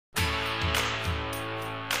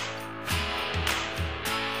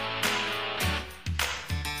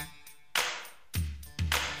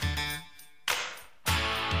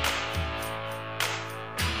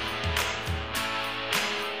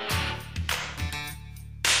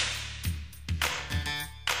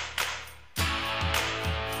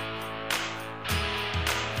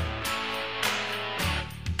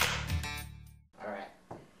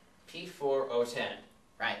CO10.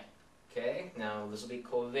 Right. Okay, now this will be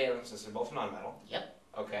covalent since they're both nonmetal. Yep.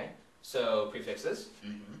 Okay, so prefixes.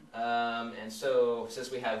 Mm-hmm. And so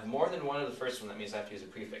since we have more than one of the first one, that means I have to use a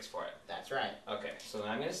prefix for it. That's right. Okay, so then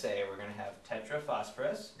I'm going to say we're going to have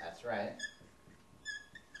tetraphosphorus. That's right.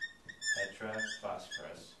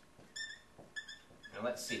 Tetraphosphorus. Now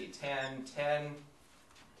let's see, 10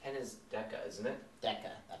 is deca, isn't it?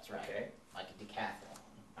 Deca. That's right. Okay. Like a decathlon.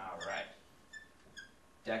 All right.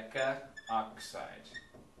 Deca oxide.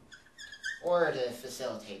 Or to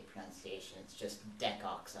facilitate pronunciation, it's just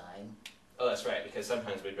decoxide. Oh, that's right, because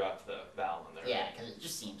sometimes we drop the vowel in there. Yeah, because it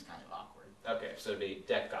just seems kind of awkward. Okay, so it'd be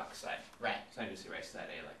decoxide. Right. So I just erase that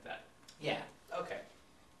A like that. Yeah. Okay.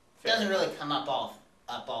 It doesn't really come up all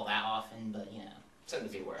that often, but you know. Something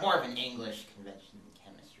to be aware of. More of an English convention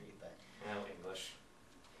than chemistry, but. Oh, English.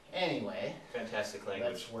 Anyway. Fantastic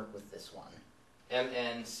language. Let's work with this one.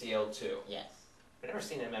 MnCl2. Yes. I've never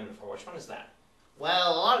seen Mn before. Which one is that?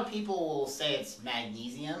 Well, a lot of people will say it's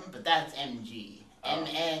magnesium, but that's Mg. Oh.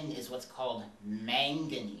 Mn is what's called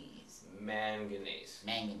manganese. Manganese.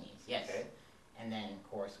 Manganese, yes. Okay. And then,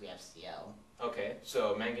 of course, we have Cl. Okay,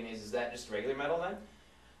 so manganese, is that just a regular metal then?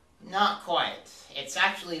 Not quite. It's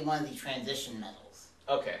actually one of the transition metals.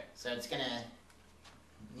 Okay. So it's going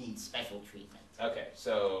to need special treatment. Okay,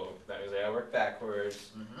 so that was I work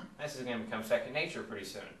backwards. Mm-hmm. This is going to become second nature pretty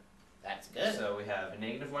soon. That's good. So we have a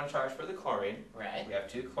 -1 charge for the chlorine. Right. We have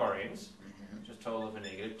 2 chlorines, Mm-hmm. which is a total of a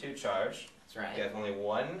 -2 charge. That's right. We have only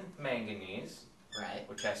 1 manganese, Right.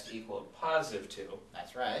 which has to equal a +2.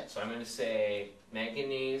 That's right. So I'm going to say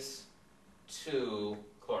manganese 2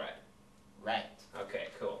 chloride. Right. Okay,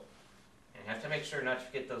 cool. And you have to make sure not to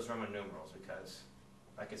forget those Roman numerals because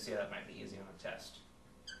I could see that might be easy on a test.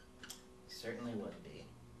 Certainly would be.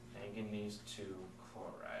 Manganese 2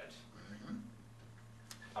 chloride. Mm-hmm.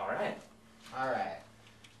 All right. All right.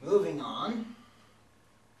 Moving on.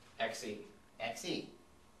 Xe. Xe.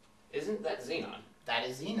 Isn't that xenon? That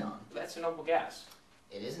is xenon. That's a noble gas.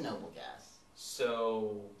 It is a noble gas.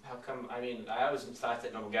 So how come, I mean, I always thought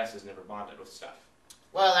that noble gases never bonded with stuff.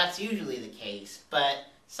 Well, that's usually the case, but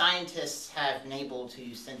scientists have been able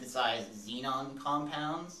to synthesize xenon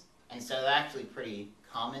compounds, and so they're actually pretty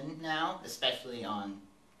common now, especially on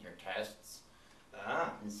your tests.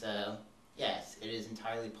 Ah. And so, yes, it is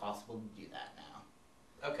entirely possible to do that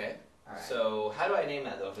now. Okay. All right. So how do I name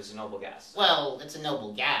that though if it's a noble gas? Well, it's a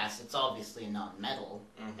noble gas. It's obviously a non-metal,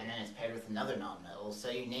 Mhm. and then it's paired with another non-metal, so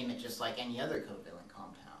you name it just like any other covalent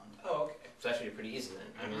compound. Oh, okay. So that should be pretty easy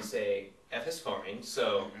then. I'm going to say F is chlorine,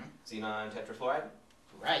 so xenon tetrafluoride?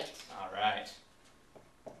 Right. All right.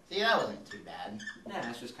 See, that wasn't too bad. Yeah,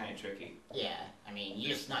 that's just kind of tricky. Yeah, I mean,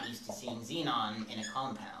 you're just not used to seeing xenon in a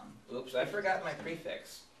compound. Oops, I forgot my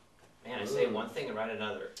prefix. Man, I say one thing and write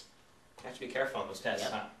another. You have to be careful on those tests,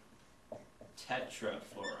 Yep. huh?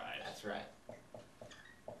 Tetrafluoride. That's right.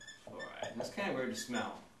 Fluoride. That's kind of weird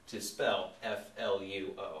to spell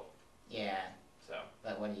F-L-U-O. Yeah, So,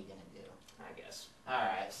 but what are you gonna do? I guess.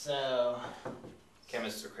 Alright, so...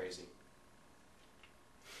 Chemists are crazy.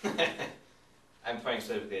 I'm pointing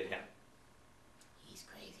specifically at him. He's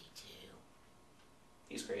crazy too.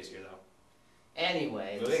 He's crazier though.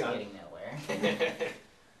 Anyway, this is getting nowhere.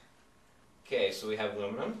 Okay, so we have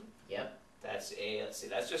aluminum. Yep. That's let's see,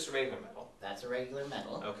 that's just a regular metal. That's a regular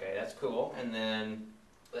metal. Okay, that's cool. And then,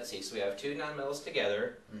 let's see, so we have 2 nonmetals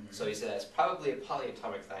together. Mm-hmm. So you said that's probably a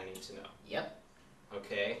polyatomic that I need to know. Yep.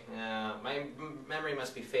 Okay, my memory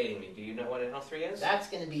must be fading me. Do you know what NO3 is? That's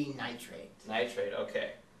going to be nitrate. Nitrate,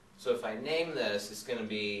 okay. So if I name this, it's going to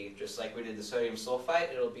be, just like we did the sodium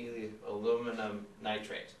sulfite, it'll be the aluminum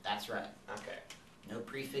nitrate. That's right. Okay. No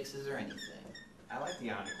prefixes or anything. I like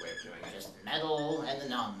the ionic way of doing it. Just the metal and the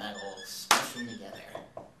non-metal, smush them together.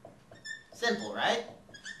 Simple, right?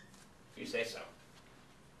 If you say so.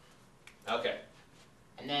 Okay.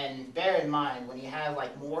 And then bear in mind, when you have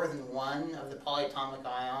like more than one of the polyatomic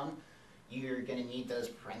ion, you're going to need those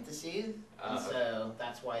parentheses. And so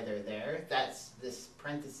that's why they're there. That's this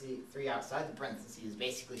parenthesis, 3 outside the parentheses, is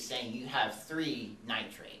basically saying you have 3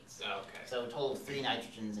 nitrates. Okay. So a total of 3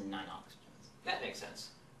 nitrogens and 9 oxygens. That makes sense.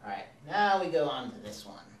 Alright, now we go on to this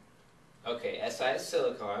one. Okay, Si is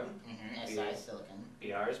silicon. Si is silicon.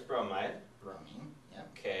 Br is bromide. Bromine, yep.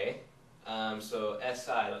 Okay. So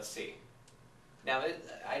Si, let's see. Now,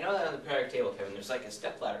 I know that on the periodic table, Kevin, there's like a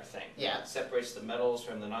stepladder thing. Yeah. It separates the metals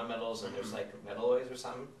from the non-metals, and there's like metalloids or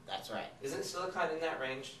something. That's right. Isn't silicon in that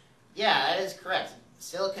range? Yeah, that is correct.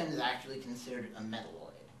 Silicon is actually considered a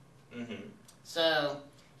metalloid. Mm-hmm. So,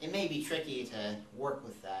 it may be tricky to work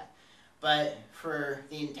with that. But for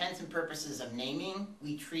the intents and purposes of naming,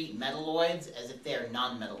 we treat metalloids as if they are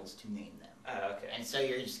non-metals to name them. Okay. And so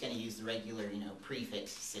you're just going to use the regular,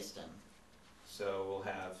 prefix system. So we'll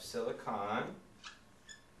have silicon,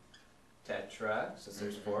 tetra, since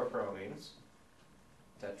there's 4 bromines,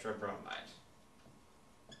 tetrabromide.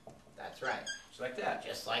 That's right. Just like that.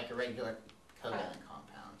 Just like a regular covalent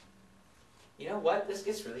compound. You know what? This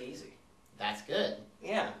gets really easy. That's good.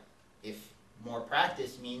 Yeah. If more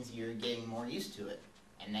practice means you're getting more used to it.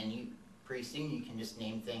 And then pretty soon you can just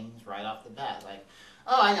name things right off the bat. Like,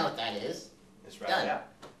 oh, I know what that is. Just write it out.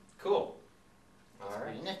 Cool. That's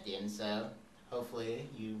pretty nifty. And so, hopefully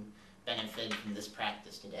you benefited from this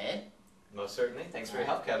practice today. Most certainly. Thanks for your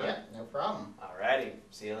help, Kevin. Yeah, no problem. Alrighty.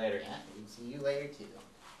 See you later. Yeah, we'll see you later too.